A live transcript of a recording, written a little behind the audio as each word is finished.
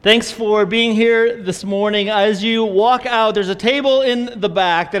Thanks for being here this morning. As you walk out, there's a table in the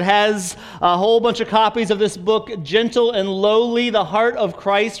back that has a whole bunch of copies of this book, Gentle and Lowly, The Heart of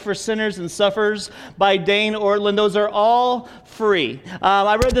Christ for Sinners and Sufferers by Dane Ortlund. Those are all free.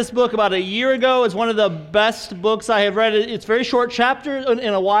 I read this book about a year ago. It's one of the best books I have read. It's very short chapters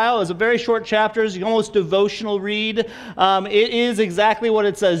in a while. It's a very short chapters. You can almost devotional read. It is exactly what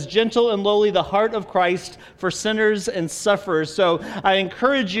it says, Gentle and Lowly, The Heart of Christ for Sinners and Sufferers. So I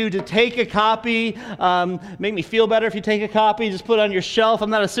encourage you to take a copy. Make me feel better if you take a copy. Just put it on your shelf. I'm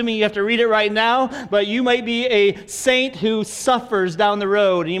not assuming you have to read it right now, but you might be a saint who suffers down the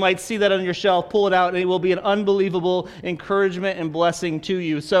road, and you might see that on your shelf, pull it out, and it will be an unbelievable encouragement and blessing to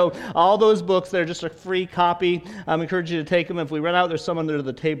you. So all those books, they're just a free copy. I encourage you to take them. If we run out, there's some under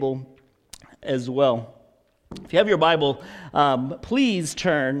the table as well. If you have your Bible, please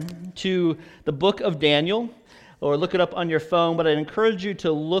turn to the book of Daniel, or look it up on your phone, but I encourage you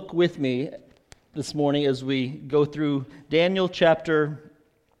to look with me this morning as we go through Daniel chapter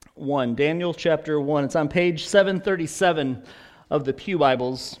 1. Daniel chapter 1. It's on page 737 of the Pew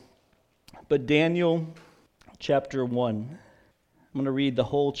Bibles, but Daniel chapter 1. I'm going to read the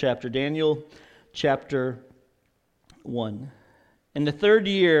whole chapter. Daniel chapter 1. In the third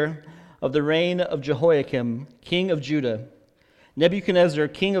year of the reign of Jehoiakim, king of Judah, Nebuchadnezzar,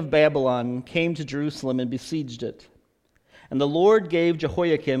 king of Babylon, came to Jerusalem and besieged it. And the Lord gave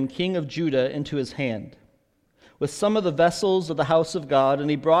Jehoiakim, king of Judah, into his hand, with some of the vessels of the house of God, and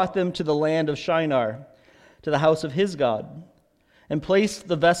he brought them to the land of Shinar, to the house of his God, and placed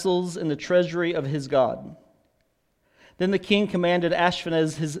the vessels in the treasury of his God. Then the king commanded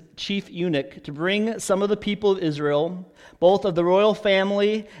Ashpenaz, his chief eunuch, to bring some of the people of Israel, both of the royal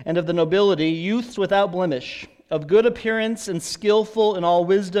family and of the nobility, youths without blemish, of good appearance and skillful in all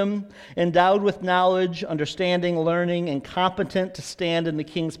wisdom, endowed with knowledge, understanding, learning, and competent to stand in the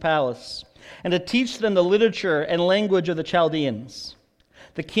king's palace, and to teach them the literature and language of the Chaldeans.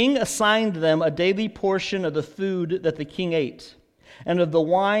 The king assigned them a daily portion of the food that the king ate, and of the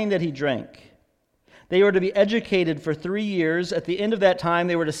wine that he drank. They were to be educated for 3 years. At the end of that time,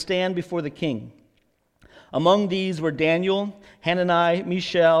 they were to stand before the king. Among these were Daniel, Hanani,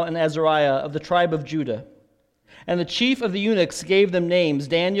 Mishael, and Azariah of the tribe of Judah. And the chief of the eunuchs gave them names.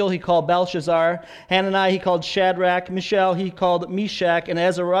 Daniel he called Belshazzar, Hanani he called Shadrach, Mishael he called Meshach, and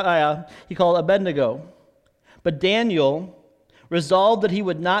Azariah he called Abednego. But Daniel resolved that he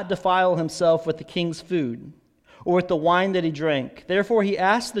would not defile himself with the king's food, or with the wine that he drank. Therefore he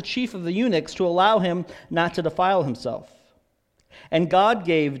asked the chief of the eunuchs to allow him not to defile himself. And God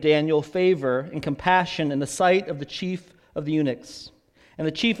gave Daniel favor and compassion in the sight of the chief of the eunuchs. And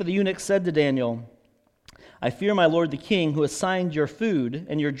the chief of the eunuchs said to Daniel, I fear my lord the king, who assigned your food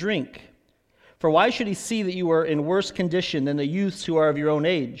and your drink. For why should he see that you are in worse condition than the youths who are of your own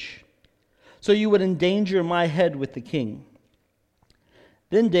age? So you would endanger my head with the king.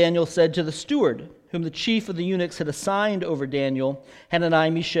 Then Daniel said to the steward, whom the chief of the eunuchs had assigned over Daniel,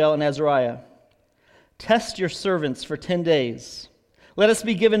 Hanani, Mishael, and Azariah, test your servants for 10 days. Let us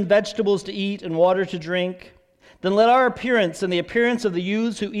be given vegetables to eat and water to drink. Then let our appearance and the appearance of the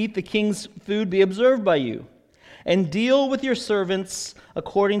youths who eat the king's food be observed by you, and deal with your servants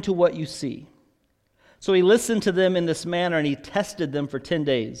according to what you see. So he listened to them in this manner, and he tested them for 10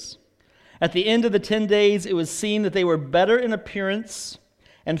 days. At the end of the 10 days, it was seen that they were better in appearance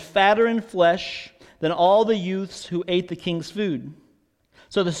and fatter in flesh than all the youths who ate the king's food.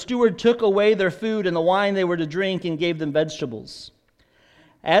 So the steward took away their food and the wine they were to drink and gave them vegetables.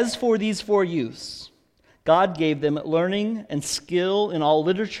 As for these 4 youths, God gave them learning and skill in all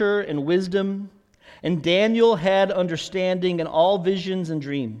literature and wisdom, and Daniel had understanding in all visions and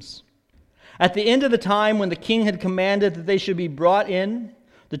dreams. At the end of the time when the king had commanded that they should be brought in,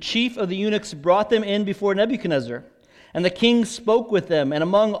 the chief of the eunuchs brought them in before Nebuchadnezzar, and the king spoke with them, and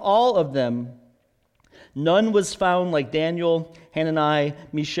among all of them, none was found like Daniel, Hanani,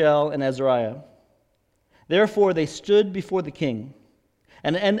 Mishael, and Azariah. Therefore they stood before the king.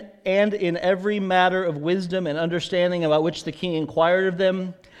 And in every matter of wisdom and understanding about which the king inquired of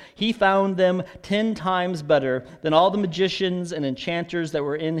them, he found them 10 times better than all the magicians and enchanters that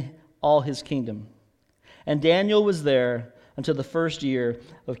were in all his kingdom. And Daniel was there until the first year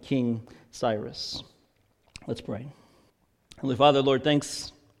of King Cyrus. Let's pray. Holy Father, Lord,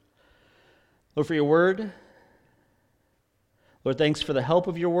 thanks, Lord, for your word. Lord, thanks for the help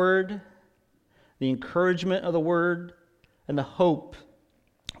of your word, the encouragement of the word, and the hope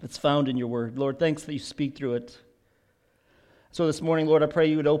that's found in your word. Lord, thanks that you speak through it. So this morning, Lord, I pray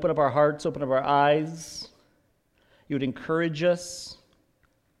you would open up our hearts, open up our eyes. You would encourage us.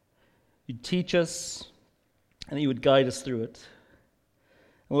 You'd teach us, and that you would guide us through it.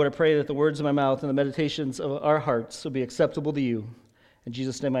 Lord, I pray that the words of my mouth and the meditations of our hearts will be acceptable to you. In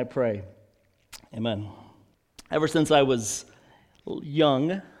Jesus' name I pray. Amen. Ever since I was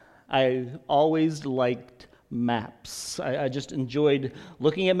young, I always liked maps. I just enjoyed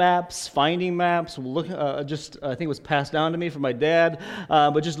looking at maps, finding maps. I think it was passed down to me from my dad.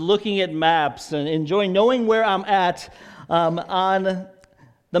 But just looking at maps and enjoying knowing where I'm at on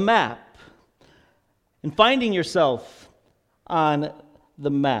the map, and finding yourself on the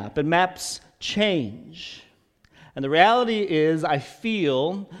map. And maps change. And the reality is, I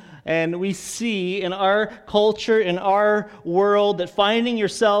feel and we see in our culture, in our world, that finding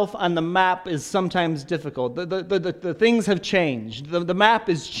yourself on the map is sometimes difficult. The things have changed. The map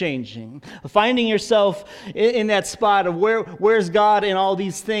is changing. Finding yourself in that spot of where's God in all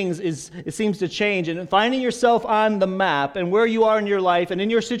these things it seems to change. And finding yourself on the map and where you are in your life and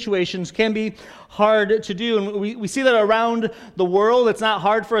in your situations can be hard to do. And we see that around the world. It's not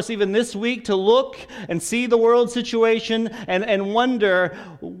hard for us even this week to look and see the world situation and wonder,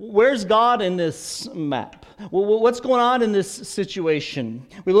 where's God in this map? What's going on in this situation?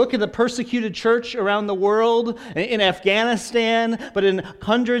 We look at the persecuted church around the world, in Afghanistan, but in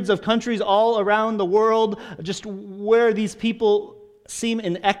hundreds of countries all around the world, just where these people seem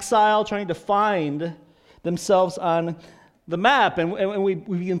in exile, trying to find themselves on the map, and we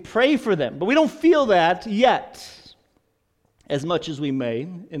can pray for them. But we don't feel that yet, as much as we may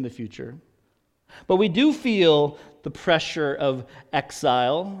in the future. But we do feel the pressure of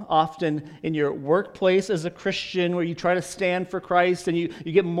exile, often in your workplace as a Christian, where you try to stand for Christ and you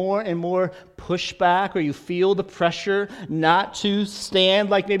get more and more pushback, or you feel the pressure not to stand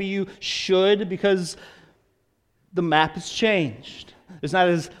like maybe you should because the map has changed. It's not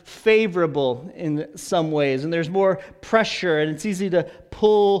as favorable in some ways, and there's more pressure, and it's easy to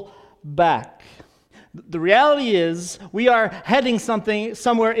pull back. The reality is, we are heading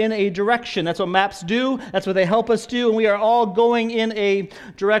somewhere in a direction. That's what maps do. That's what they help us do, and we are all going in a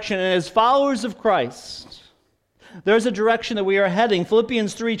direction. And as followers of Christ, there's a direction that we are heading.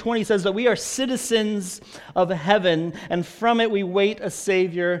 Philippians 3:20 says that we are citizens of heaven, and from it we wait a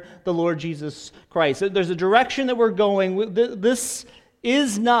Savior, the Lord Jesus Christ. There's a direction that we're going. This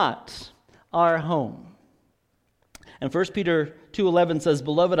is not our home. And 1 Peter 2:11 says,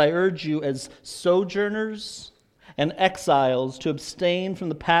 "Beloved, I urge you as sojourners and exiles to abstain from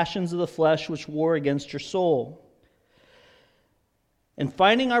the passions of the flesh which war against your soul." And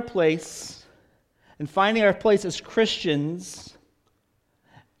finding our place as Christians,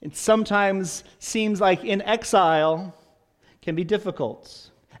 it sometimes seems like in exile can be difficult.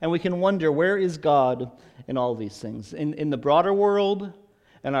 And we can wonder, where is God in all these things? In the broader world,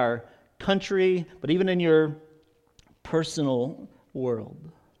 in our country, but even in your personal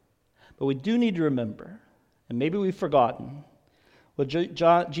world. But we do need to remember, and maybe we've forgotten, what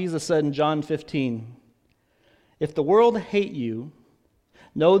Jesus said in John 15. "If the world hate you,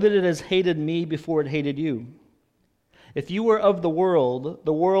 know that it has hated me before it hated you. If you were of the world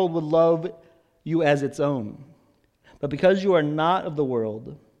would love you as its own. But because you are not of the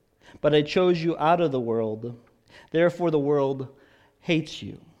world, but I chose you out of the world, therefore the world hates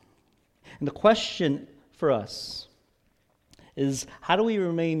you." And the question for us is, how do we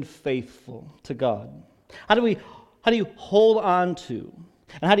remain faithful to God? How do you hold on to,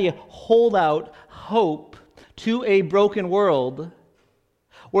 and how do you hold out hope to a broken world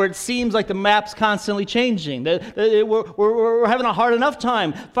where it seems like the map's constantly changing? We're having a hard enough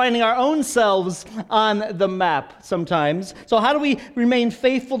time finding our own selves on the map sometimes. So how do we remain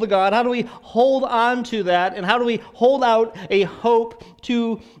faithful to God? How do we hold on to that? And how do we hold out a hope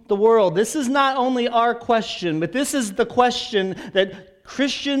to the world? This is not only our question, but this is the question that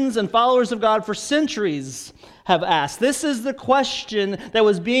Christians and followers of God for centuries have asked. This is the question that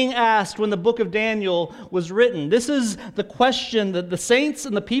was being asked when the book of Daniel was written. This is the question that the saints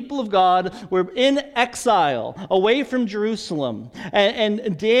and the people of God were in exile, away from Jerusalem.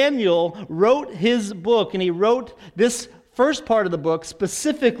 And Daniel wrote his book, and he wrote this first part of the book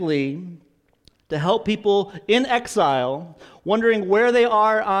specifically to help people in exile, wondering where they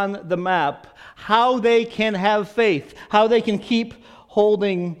are on the map, how they can have faith, how they can keep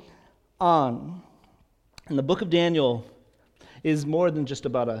holding on. And the book of Daniel is more than just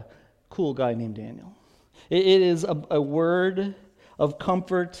about a cool guy named Daniel. It is a word of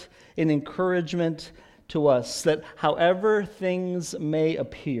comfort and encouragement to us that however things may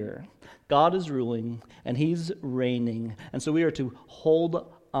appear, God is ruling and He's reigning. And so we are to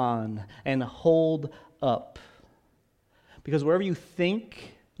hold on and hold up. Because wherever you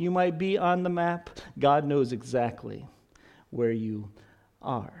think you might be on the map, God knows exactly where you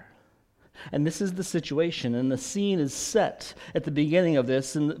are. And this is the situation, and the scene is set at the beginning of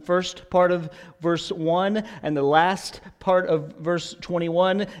this. In the first part of verse 1 and the last part of verse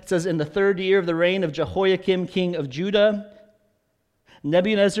 21, it says, "In the 3rd year of the reign of Jehoiakim, king of Judah,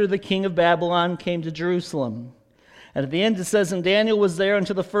 Nebuchadnezzar, the king of Babylon, came to Jerusalem." And at the end it says, "And Daniel was there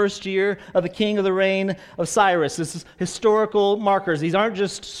until the 1st year of the king of the reign of Cyrus." This is historical markers. These aren't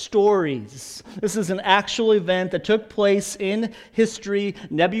just stories. This is an actual event that took place in history.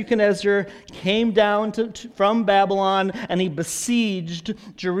 Nebuchadnezzar came down from Babylon and he besieged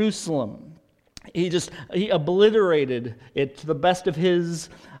Jerusalem. He obliterated it to the best of his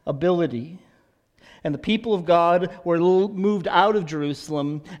ability. And the people of God were moved out of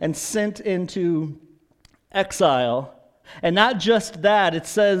Jerusalem and sent into exile. And not just that, it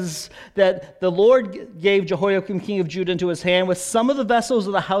says that the Lord gave Jehoiakim, king of Judah, into his hand with some of the vessels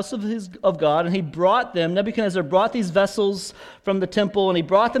of the house of God, and he brought them. Nebuchadnezzar brought these vessels from the temple, and he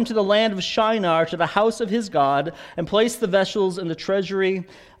brought them to the land of Shinar, to the house of his God, and placed the vessels in the treasury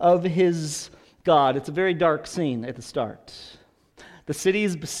of his God. It's a very dark scene at the start. The city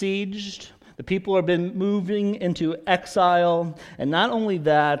is besieged. The people have been moving into exile, and not only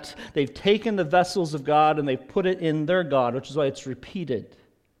that, they've taken the vessels of God and they've put it in their God, which is why it's repeated.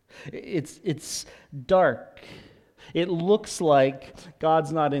 It's dark. It looks like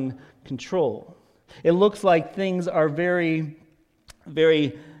God's not in control. It looks like things are very,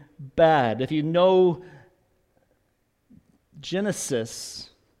 very bad. If you know Genesis,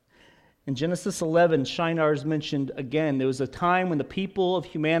 in Genesis 11, Shinar is mentioned again. There was a time when the people of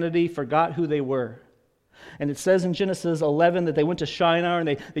humanity forgot who they were. And it says in Genesis 11 that they went to Shinar and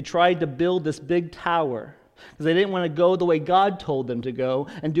they tried to build this big tower because they didn't want to go the way God told them to go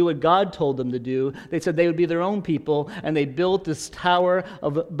and do what God told them to do. They said they would be their own people, and they built this tower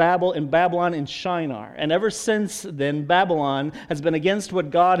of Babylon in Shinar. And ever since then, Babylon has been against what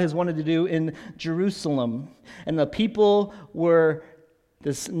God has wanted to do in Jerusalem. And the people were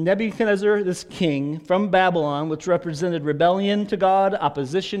this Nebuchadnezzar, this king from Babylon, which represented rebellion to God,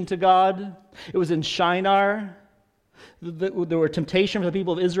 opposition to God. It was in Shinar. There were temptation for the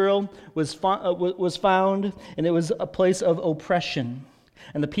people of Israel was found, and it was a place of oppression.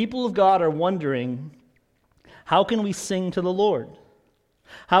 And the people of God are wondering, how can we sing to the Lord?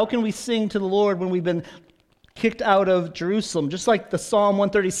 How can we sing to the Lord when we've been kicked out of Jerusalem? Just like the Psalm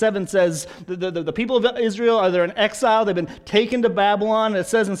 137 says, the people of Israel are there in exile. They've been taken to Babylon. It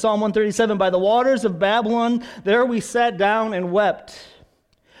says in Psalm 137, "By the waters of Babylon, there we sat down and wept.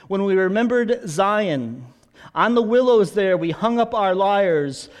 When we remembered Zion, on the willows there we hung up our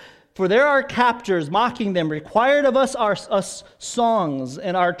lyres. For there our captors, mocking them, required of us songs,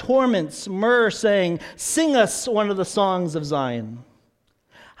 and our torments myrrh, saying, 'Sing us one of the songs of Zion.'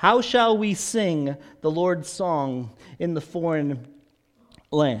 How shall we sing the Lord's song in the foreign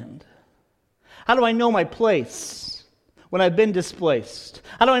land?" How do I know my place when I've been displaced?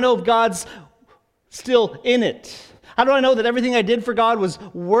 How do I know if God's still in it? How do I know that everything I did for God was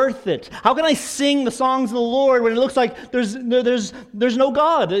worth it? How can I sing the songs of the Lord when it looks like there's no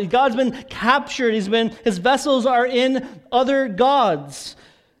God? God's been captured. His vessels are in other gods.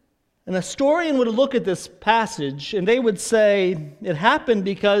 And a historian would look at this passage and they would say it happened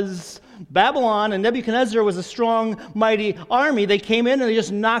because Babylon and Nebuchadnezzar was a strong, mighty army. They came in and they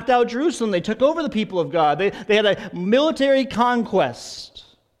just knocked out Jerusalem. They took over the people of God. They had a military conquest.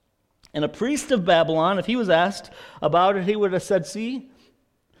 And a priest of Babylon, if he was asked about it, he would have said, "See,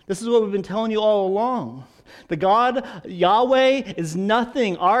 this is what we've been telling you all along. The God, Yahweh, is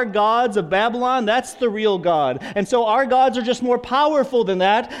nothing. Our gods of Babylon, that's the real God. And so our gods are just more powerful than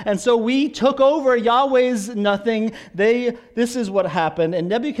that. And so we took over Yahweh's nothing. This is what happened." And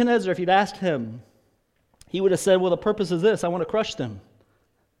Nebuchadnezzar, if you'd asked him, he would have said, "Well, the purpose is this. I want to crush them.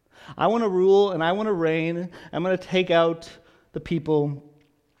 I want to rule and I want to reign. I'm going to take out the people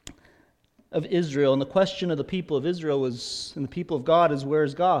of Israel." And the question of the people of Israel and the people of God is,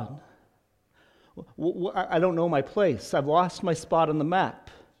 where's God? I don't know my place. I've lost my spot on the map.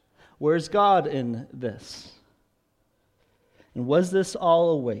 Where's God in this? And was this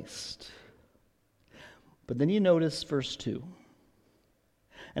all a waste? But then you notice verse 2.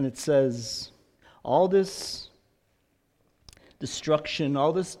 And it says, all this destruction,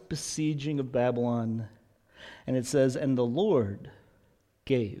 all this besieging of Babylon, and it says, "And the Lord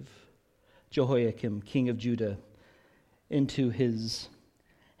gave Jehoiakim, king of Judah, into his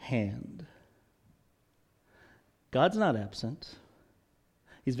hand." God's not absent.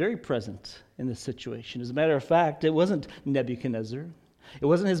 He's very present in this situation. As a matter of fact, it wasn't Nebuchadnezzar. It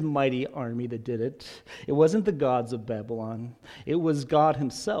wasn't his mighty army that did it. It wasn't the gods of Babylon. It was God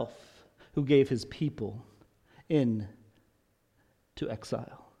himself who gave his people into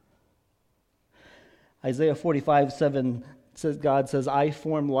exile. Isaiah 45:7 says, God says, I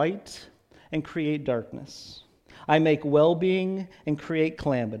form light and create darkness. I make well-being and create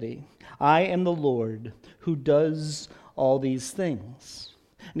calamity. I am the Lord who does all these things.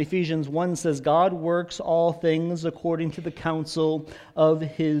 And Ephesians 1 says, God works all things according to the counsel of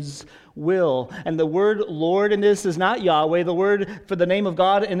his will. And the word Lord in this is not Yahweh. The word for the name of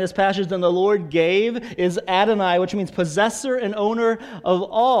God in this passage that the Lord gave is Adonai, which means possessor and owner of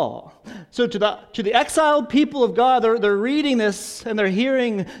all. So to the exiled people of God, they're reading this and they're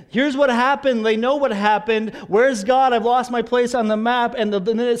hearing, here's what happened. They know what happened. Where's God? I've lost my place on the map. And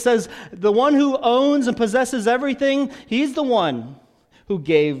then it says, the one who owns and possesses everything, he's the one who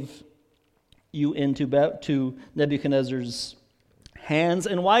gave you into to Nebuchadnezzar's hands.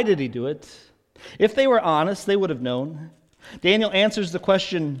 And why did he do it? If they were honest, they would have known. Daniel answers the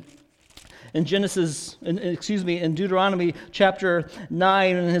question in in Deuteronomy chapter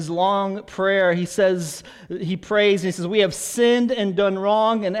 9, in his long prayer, he prays, and he says, we have sinned and done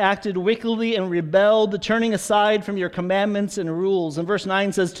wrong and acted wickedly and rebelled, turning aside from your commandments and rules. And verse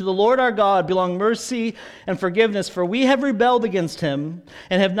 9 says, to the Lord our God belong mercy and forgiveness, for we have rebelled against him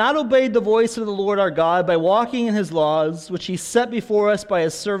and have not obeyed the voice of the Lord our God by walking in his laws, which he set before us by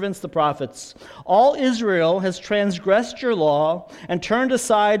his servants the prophets. All Israel has transgressed your law and turned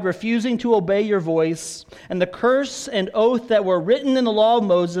aside, refusing to obey your voice, and the curse and oath that were written in the law of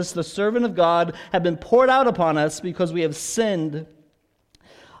Moses, the servant of God, have been poured out upon us because we have sinned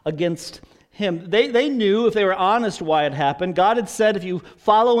against him. They knew, if they were honest, why it happened. God had said, if you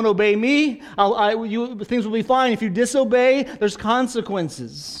follow and obey me, things will be fine. If you disobey, there's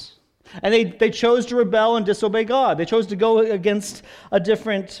consequences. And they chose to rebel and disobey God. They chose to go against a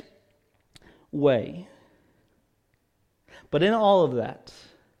different way. But in all of that,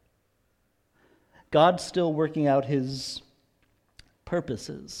 God's still working out his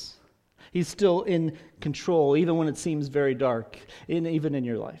purposes. He's still in control, even when it seems very dark, even in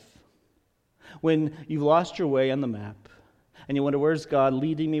your life. When you've lost your way on the map, and you wonder, where's God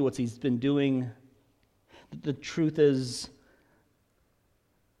leading me? What's he's been doing? The truth is,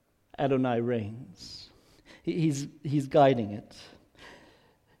 Adonai reigns. He's guiding it.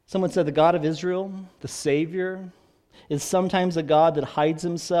 Someone said the God of Israel, the Savior, is sometimes a God that hides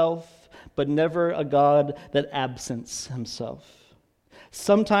himself, but never a God that absents himself.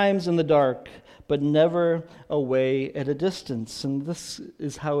 Sometimes in the dark, but never away at a distance. And this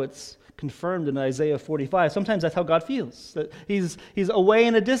is how it's confirmed in Isaiah 45. Sometimes that's how God feels, that he's away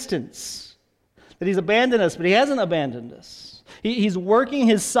in a distance, that he's abandoned us, but he hasn't abandoned us. He's working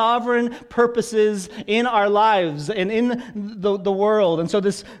his sovereign purposes in our lives and in the world. And so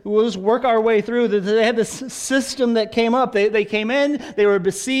we'll just work our way through. They had this system that came up. They came in, they were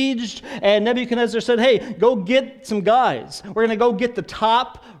besieged, and Nebuchadnezzar said, hey, go get some guys. We're going to go get the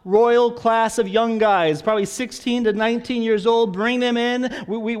top royal class of young guys, probably 16 to 19 years old. Bring them in.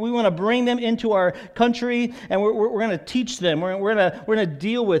 We want to bring them into our country, and we're going to teach them. We're going to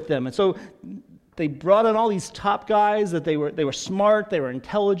deal with them. And so they brought in all these top guys that they were smart, they were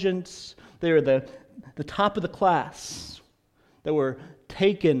intelligent, they were the top of the class that were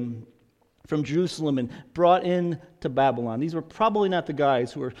taken from Jerusalem and brought in to Babylon. These were probably not the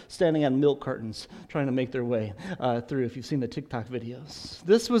guys who were standing on milk cartons trying to make their way through, if you've seen the TikTok videos.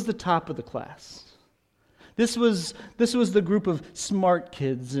 This was the top of the class. This was the group of smart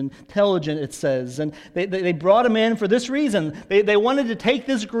kids, intelligent, it says. And they brought them in for this reason. They wanted to take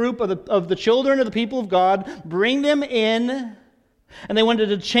this group of the children of the people of God, bring them in, and they wanted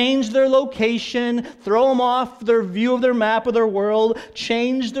to change their location, throw them off their view of their map of their world,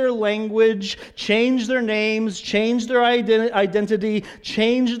 change their language, change their names, change their identity,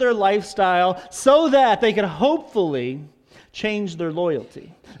 change their lifestyle, so that they could hopefully change their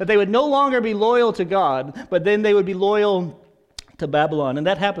loyalty. That they would no longer be loyal to God, but then they would be loyal to Babylon. And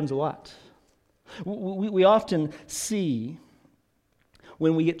that happens a lot. We often see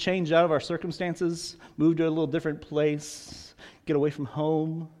when we get changed out of our circumstances, move to a little different place, get away from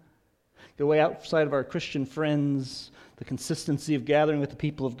home, get away outside of our Christian friends, the consistency of gathering with the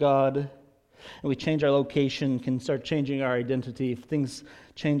people of God, and we change our location, can start changing our identity, if things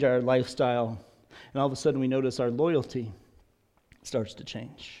change our lifestyle, and all of a sudden we notice our loyalty starts to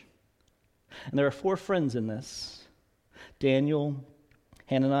change. And there are 4 friends in this: Daniel,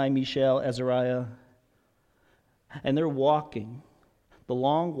 Hananiah, Mishael, Azariah, and they're walking the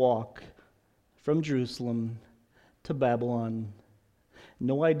long walk from Jerusalem to Babylon.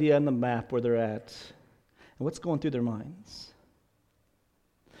 No idea on the map where they're at. And what's going through their minds?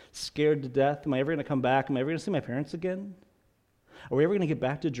 Scared to death. Am I ever going to come back? Am I ever going to see my parents again? Are we ever going to get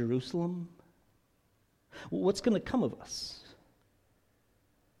back to Jerusalem? What's going to come of us?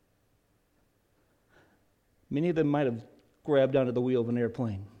 Many of them might have grabbed onto the wheel of an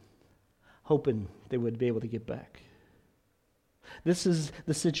airplane, hoping they would be able to get back. This is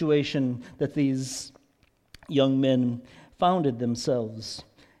the situation that these young men found themselves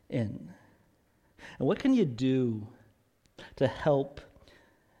in. And what can you do to help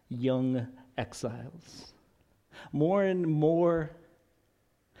young exiles? More and more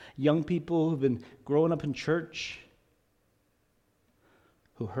young people who've been growing up in church,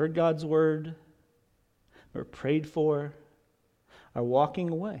 who heard God's word, were prayed for, are walking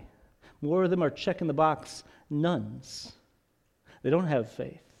away. More of them are checking the box nuns. They don't have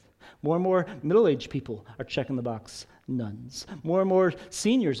faith. More and more middle-aged people are checking the box nuns. More and more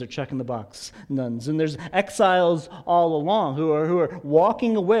seniors are checking the box nuns. And there's exiles all along who are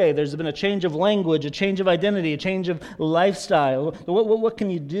walking away. There's been a change of language, a change of identity, a change of lifestyle. What can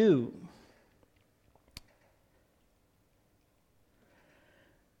you do?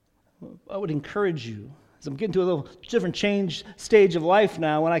 I would encourage you, as I'm getting to a little different stage of life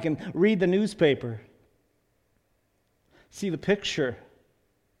now, when I can read the newspaper, see the picture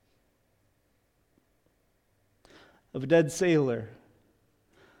of a dead sailor,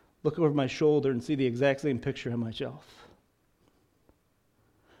 look over my shoulder and see the exact same picture on my shelf.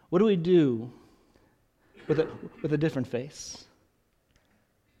 What do we do with a different face?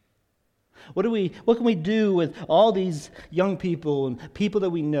 What can we do with all these young people and people that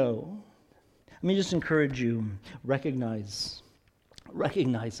we know? Let me just encourage you, recognize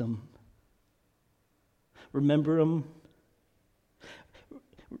them. Remember them.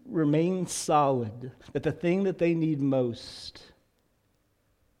 Remain solid that the thing that they need most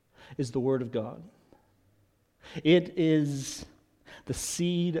is the Word of God. It is the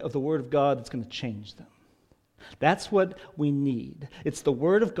seed of the Word of God that's going to change them. That's what we need. It's the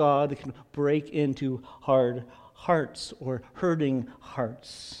Word of God that can break into hard hearts or hurting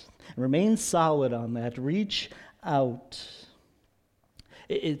hearts. Remain solid on that. Reach out.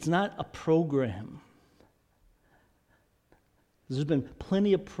 It's not a program. There's been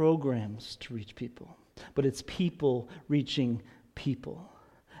plenty of programs to reach people, but it's people reaching people.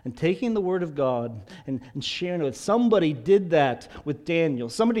 And taking the Word of God and sharing it with. Somebody did that with Daniel.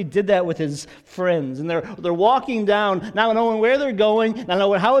 Somebody did that with his friends. And they're walking down, not knowing where they're going, not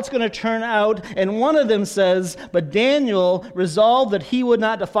knowing how it's going to turn out. And one of them says, but Daniel resolved that he would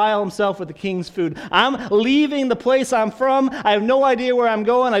not defile himself with the king's food. I'm leaving the place I'm from. I have no idea where I'm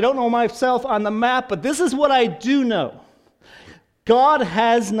going. I don't know myself on the map, but this is what I do know. God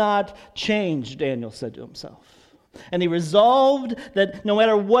has not changed, Daniel said to himself. And he resolved that no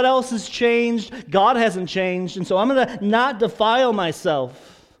matter what else has changed, God hasn't changed. And so I'm going to not defile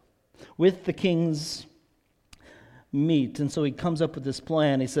myself with the king's meat. And so he comes up with this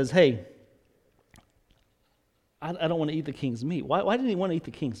plan. He says, hey, I don't want to eat the king's meat. Why did he want to eat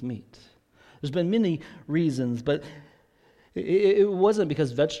the king's meat? There's been many reasons, but it wasn't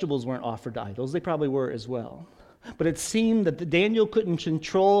because vegetables weren't offered to idols. They probably were as well. But it seemed that Daniel couldn't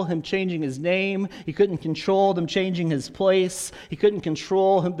control him changing his name. He couldn't control them changing his place. He couldn't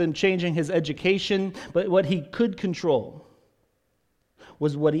control them changing his education. But what he could control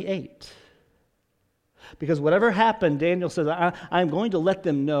was what he ate. Because whatever happened, Daniel says, I'm going to let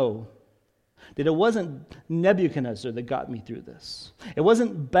them know that it wasn't Nebuchadnezzar that got me through this. It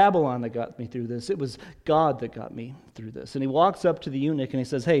wasn't Babylon that got me through this. It was God that got me through this. And he walks up to the eunuch and he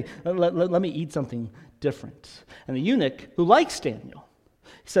says, hey, let me eat something different. And the eunuch, who likes Daniel,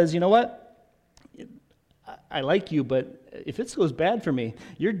 he says, you know what? I like you, but if this goes bad for me,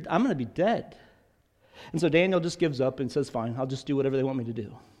 I'm going to be dead. And so Daniel just gives up and says, fine, I'll just do whatever they want me to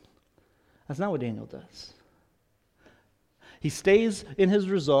do. That's not what Daniel does. He stays in his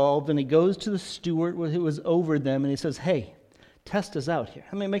resolve, and he goes to the steward who was over them, and he says, hey, test us out here.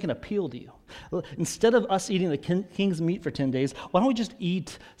 Let me make an appeal to you. Instead of us eating the king's meat for 10 days, why don't we just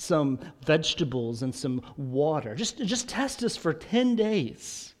eat some vegetables and some water? Just test us for 10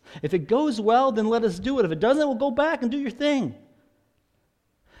 days. If it goes well, then let us do it. If it doesn't, we'll go back and do your thing.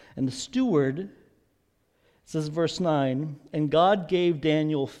 And the steward, says verse 9, and God gave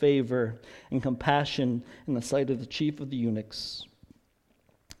Daniel favor and compassion in the sight of the chief of the eunuchs.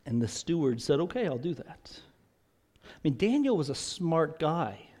 And the steward said, okay, I'll do that. I mean, Daniel was a smart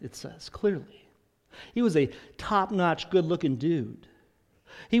guy, it says, clearly. He was a top-notch, good-looking dude.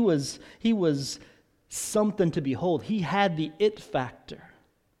 He was something to behold. He had the it factor.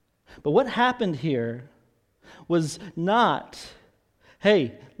 But what happened here was not,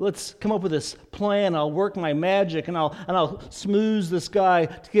 hey, let's come up with this plan, I'll work my magic, and I'll smooze this guy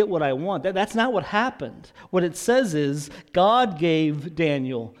to get what I want. That's not what happened. What it says is, God gave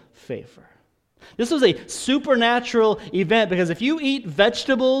Daniel favor. This was a supernatural event, because if you eat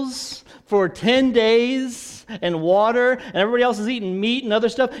vegetables for 10 days and water, and everybody else is eating meat and other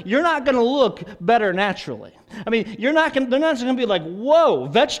stuff, you're not going to look better naturally. I mean, they're not going to be like, whoa,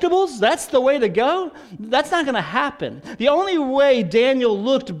 vegetables? That's the way to go? That's not going to happen. The only way Daniel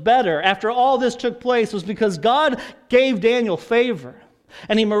looked better after all this took place was because God gave Daniel favor.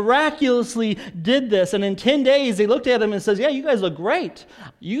 And he miraculously did this. And in 10 days, they looked at him and says, yeah, you guys look great.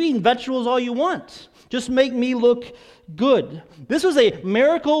 You eat vegetables all you want. Just make me look good. This was a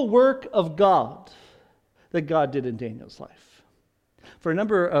miracle work of God that God did in Daniel's life. For a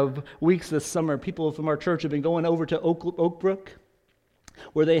number of weeks this summer, people from our church have been going over to Oak Brook,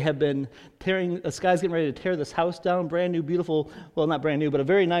 where they have been this guy's getting ready to tear this house down, brand new, beautiful, well, not brand new, but a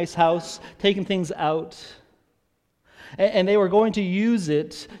very nice house, taking things out. And they were going to use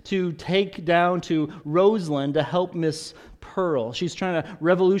it to take down to Roseland to help Miss Pearl. She's trying to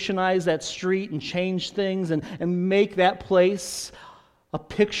revolutionize that street and change things and make that place a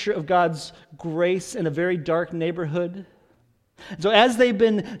picture of God's grace in a very dark neighborhood. So as they've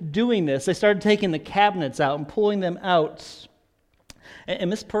been doing this, they started taking the cabinets out and pulling them out. And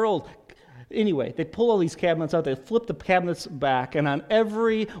Miss Pearl, anyway, they pull all these cabinets out, they flip the cabinets back, and on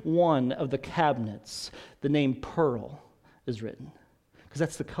every one of the cabinets, the name Pearl is written, because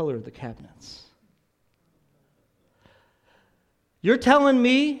that's the color of the cabinets. You're telling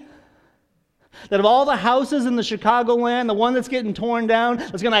me that of all the houses in the Chicagoland, the one that's getting torn down,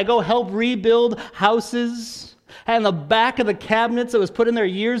 that's going to go help rebuild houses, and the back of the cabinets that was put in there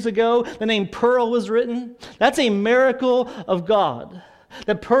years ago, the name Pearl was written? That's a miracle of God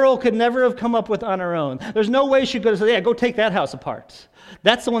that Pearl could never have come up with on her own. There's no way she could have said, yeah, go take that house apart.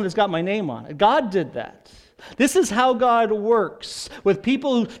 That's the one that's got my name on it. God did that. This is how God works with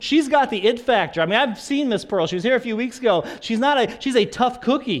people who, she's got the it factor. I mean, I've seen Miss Pearl. She was here a few weeks ago. She's a tough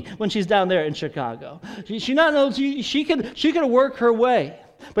cookie when she's down there in Chicago. She could work her way.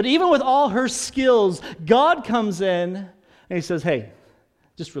 But even with all her skills, God comes in and he says, hey,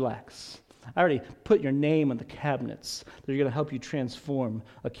 just relax. I already put your name on the cabinets that are going to help you transform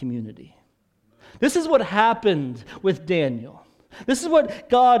a community. This is what happened with Daniel. This is what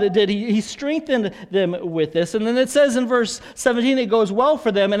God did. He strengthened them with this. And then it says in verse 17, it goes well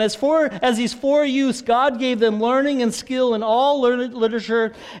for them. And as these 4 youths, God gave them learning and skill in all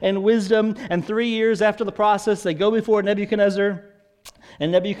literature and wisdom. And 3 years after the process, they go before Nebuchadnezzar.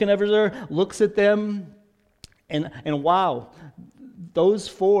 And Nebuchadnezzar looks at them. And wow, those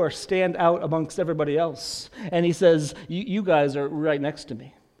 4 stand out amongst everybody else. And he says, you guys are right next to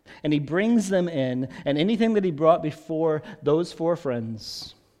me. And he brings them in, and anything that he brought before those 4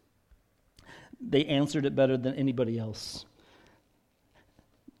 friends, they answered it better than anybody else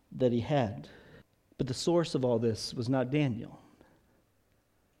that he had. But the source of all this was not Daniel.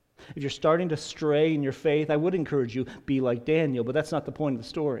 If you're starting to stray in your faith, I would encourage you, be like Daniel, but that's not the point of the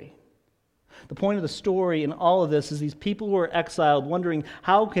story. The point of the story in all of this is these people who are exiled wondering,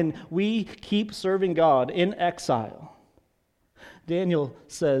 how can we keep serving God in exile? Daniel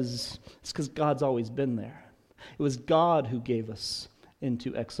says, it's because God's always been there. It was God who gave us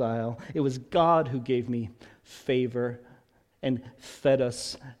into exile. It was God who gave me favor and fed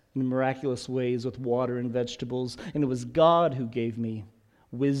us in miraculous ways with water and vegetables. And it was God who gave me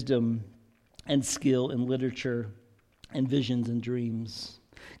wisdom and skill in literature and visions and dreams.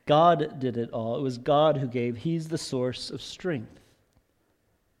 God did it all. It was God who gave. He's the source of strength.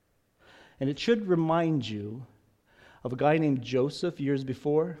 And it should remind you of a guy named Joseph years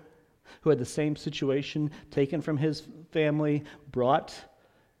before who had the same situation, taken from his family, brought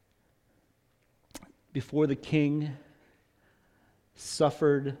before the king,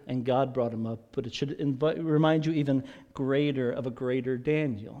 suffered, and God brought him up. But it should remind you even greater of a greater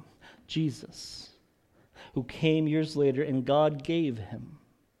Daniel, Jesus, who came years later and God gave him.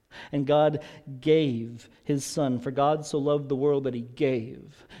 And God gave his son, for God so loved the world that he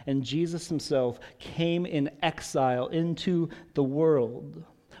gave. And Jesus himself came in exile into the world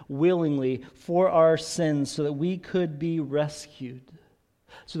willingly for our sins so that we could be rescued.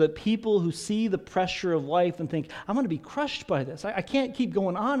 So that people who see the pressure of life and think, I'm going to be crushed by this, I can't keep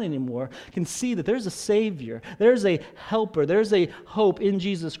going on anymore, can see that there's a Savior, there's a helper, there's a hope in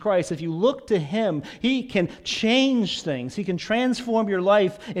Jesus Christ. If you look to him, he can change things. He can transform your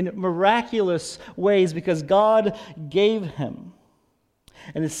life in miraculous ways because God gave him.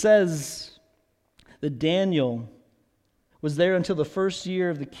 And it says that Daniel was there until the first year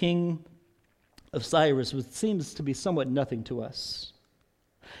of the king of Cyrus, which seems to be somewhat nothing to us.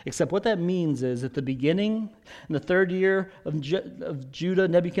 Except what that means is at the beginning, in the 3rd year of Judah,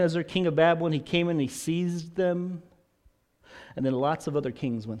 Nebuchadnezzar, king of Babylon, he came in and he seized them. And then lots of other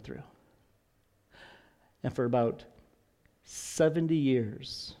kings went through. And for about 70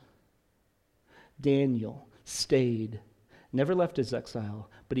 years, Daniel stayed, never left his exile,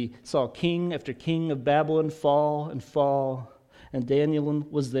 but he saw king after king of Babylon fall and fall, and Daniel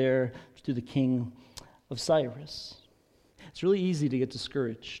was there through the king of Cyrus. It's really easy to get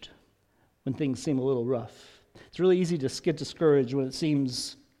discouraged when things seem a little rough. It's really easy to get discouraged when it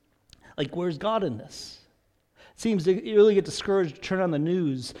seems like, where's God in this? It seems to really get discouraged to turn on the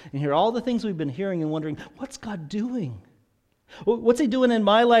news and hear all the things we've been hearing and wondering, what's God doing? What's he doing in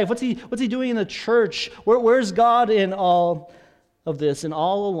my life? What's he doing in the church? Where's God in all of this? And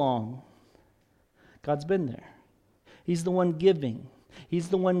all along, God's been there. He's the one giving. He's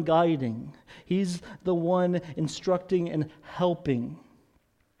the one guiding. He's the one instructing and helping.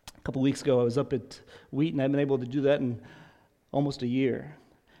 A couple weeks ago, I was up at Wheaton. I've been able to do that in almost a year.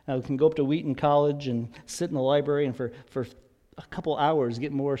 Now, I can go up to Wheaton College and sit in the library and for a couple hours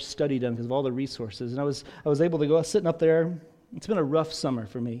get more study done because of all the resources. And I was able to go sitting up there. It's been a rough summer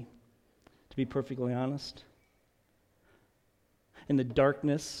for me, to be perfectly honest. In the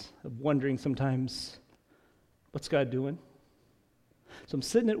darkness of wondering sometimes, what's God doing? So I'm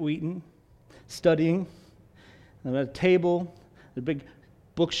sitting at Wheaton, studying. I'm at a table, a big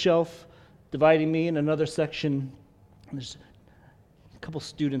bookshelf dividing me in another section. And there's a couple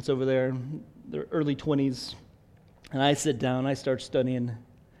students over there, they're early 20s. And I sit down, I start studying.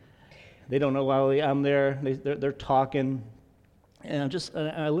 They don't know why I'm there. They're talking. And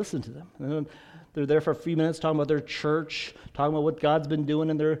I listen to them. And they're there for a few minutes talking about their church, talking about what God's been doing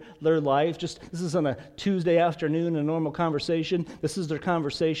in their life. This is on a Tuesday afternoon, a normal conversation. This is their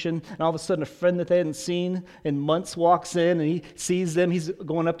conversation. And all of a sudden, a friend that they hadn't seen in months walks in, and he sees them. He's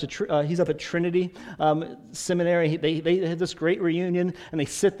going up to he's up at Trinity Seminary. They had this great reunion, and they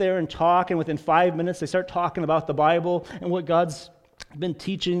sit there and talk. And within 5 minutes, they start talking about the Bible and what God's been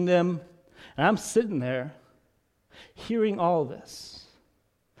teaching them. And I'm sitting there, hearing all this,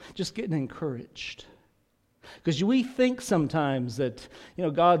 just getting encouraged. Because we think sometimes that,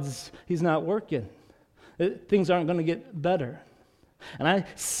 He's not working. Things aren't going to get better. And I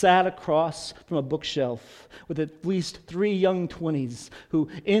sat across from a bookshelf with at least 3 young 20s who,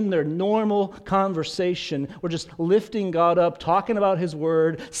 in their normal conversation, were just lifting God up, talking about His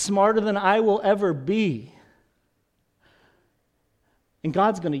Word, smarter than I will ever be. And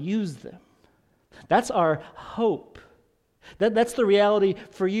God's going to use them. That's our hope. That's the reality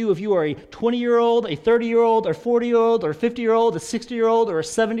for you if you are a 20-year-old, a 30-year-old, or 40-year-old, or 50-year-old, a 60-year-old, or a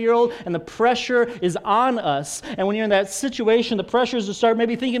 70-year-old, and the pressure is on us. And when you're in that situation, the pressure is to start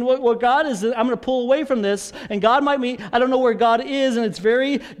maybe thinking, what God is, I'm going to pull away from this, and God might be, I don't know where God is, and it's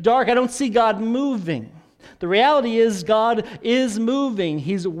very dark. I don't see God moving. The reality is God is moving.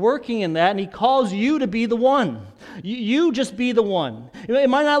 He's working in that, and He calls you to be the one. You just be the one. It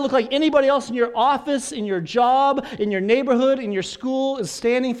might not look like anybody else in your office, in your job, in your neighborhood, in your school is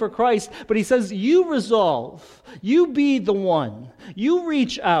standing for Christ, but He says, you resolve. You be the one. You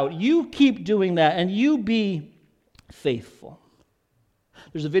reach out. You keep doing that, and you be faithful.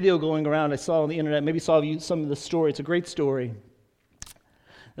 There's a video going around I saw on the internet. Maybe saw some of the story. It's a great story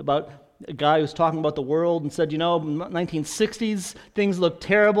about a guy who's talking about the world and said, in the 1960s, things looked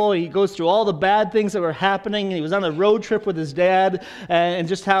terrible. He goes through all the bad things that were happening. And he was on a road trip with his dad, and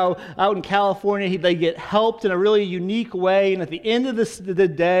just how out in California they get helped in a really unique way. And at the end of the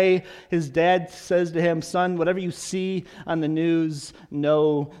day, his dad says to him, son, whatever you see on the news,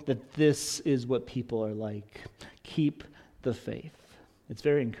 know that this is what people are like. Keep the faith. It's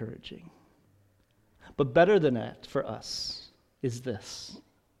very encouraging. But better than that for us is this.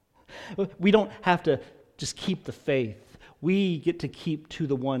 We don't have to just keep the faith. We get to keep to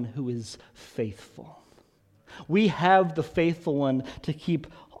the one who is faithful. We have the faithful one to keep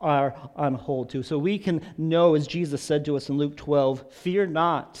our on hold to. So we can know, as Jesus said to us in Luke 12, fear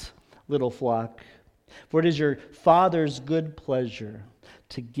not, little flock, for it is your Father's good pleasure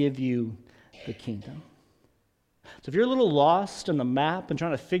to give you the kingdom. So if you're a little lost on the map and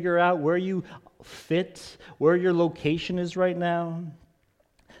trying to figure out where you fit, where your location is right now,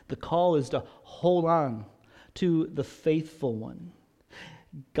 the call is to hold on to the faithful one.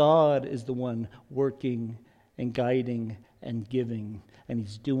 God is the one working and guiding and giving, and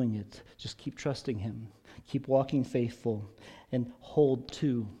He's doing it. Just keep trusting Him. Keep walking faithful and hold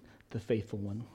to the faithful one.